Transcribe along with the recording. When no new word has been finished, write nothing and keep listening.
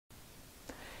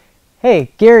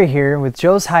Hey, Gary here with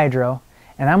Joe's Hydro,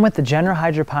 and I'm with the General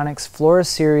Hydroponics Flora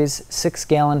Series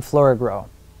 6-gallon FloraGro.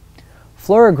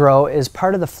 FloraGro is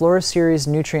part of the Flora Series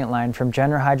nutrient line from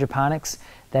General Hydroponics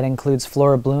that includes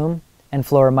FloraBloom and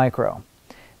FloraMicro.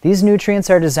 These nutrients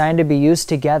are designed to be used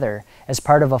together as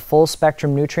part of a full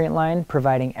spectrum nutrient line,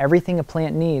 providing everything a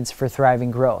plant needs for thriving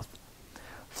growth.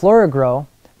 FloraGro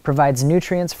provides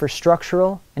nutrients for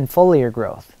structural and foliar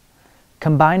growth.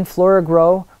 Combine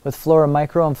FloraGro with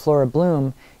FloraMicro and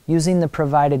FloraBloom using the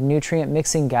provided nutrient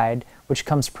mixing guide, which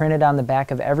comes printed on the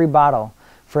back of every bottle,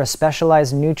 for a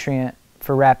specialized nutrient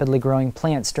for rapidly growing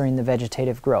plants during the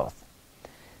vegetative growth.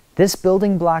 This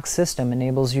building block system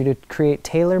enables you to create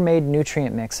tailor-made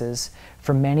nutrient mixes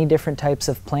for many different types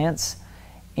of plants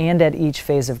and at each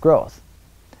phase of growth.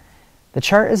 The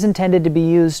chart is intended to be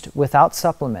used without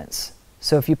supplements,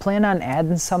 so if you plan on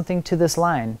adding something to this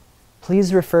line,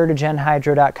 please refer to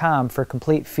JoesHydro.com for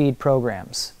complete feed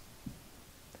programs.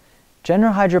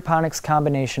 General Hydroponics'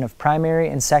 combination of primary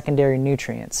and secondary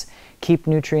nutrients keep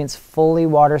nutrients fully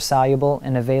water soluble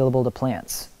and available to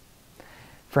plants.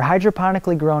 For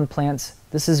hydroponically grown plants,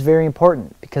 this is very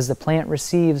important because the plant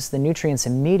receives the nutrients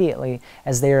immediately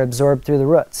as they are absorbed through the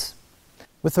roots.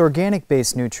 With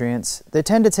organic-based nutrients, they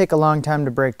tend to take a long time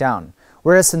to break down,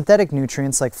 whereas synthetic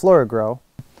nutrients like FloraGro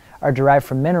are derived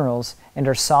from minerals and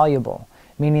are soluble,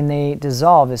 meaning they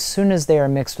dissolve as soon as they are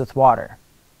mixed with water.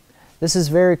 This is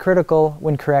very critical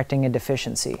when correcting a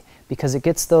deficiency because it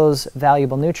gets those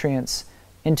valuable nutrients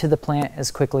into the plant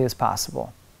as quickly as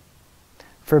possible.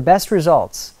 For best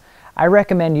results, I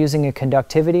recommend using a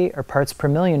conductivity or parts per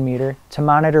million meter to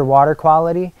monitor water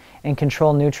quality and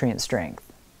control nutrient strength.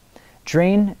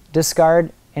 Drain,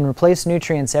 discard, and replace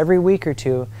nutrients every week or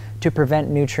two to prevent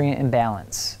nutrient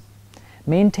imbalance.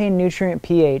 Maintain nutrient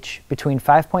pH between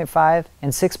 5.5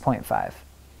 and 6.5.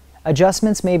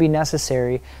 Adjustments may be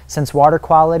necessary since water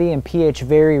quality and pH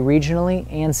vary regionally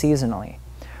and seasonally.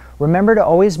 Remember to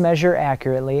always measure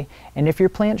accurately, and if your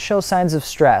plant shows signs of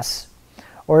stress,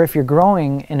 or if you're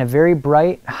growing in a very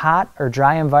bright, hot, or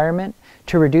dry environment,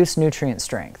 to reduce nutrient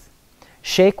strength.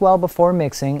 Shake well before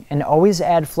mixing and always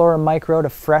add FloraMicro to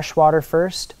fresh water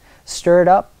first, stir it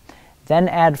up, then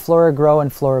add FloraGro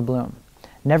and FloraBloom.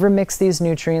 Never mix these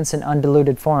nutrients in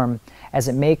undiluted form, as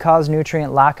it may cause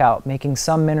nutrient lockout, making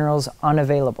some minerals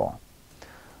unavailable.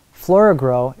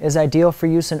 FloraGro is ideal for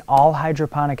use in all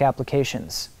hydroponic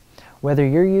applications. Whether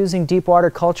you're using deep water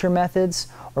culture methods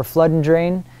or flood and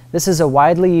drain, this is a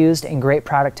widely used and great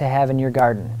product to have in your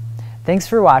garden. Thanks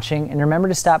for watching, and remember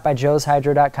to stop by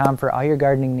JoesHydro.com for all your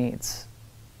gardening needs.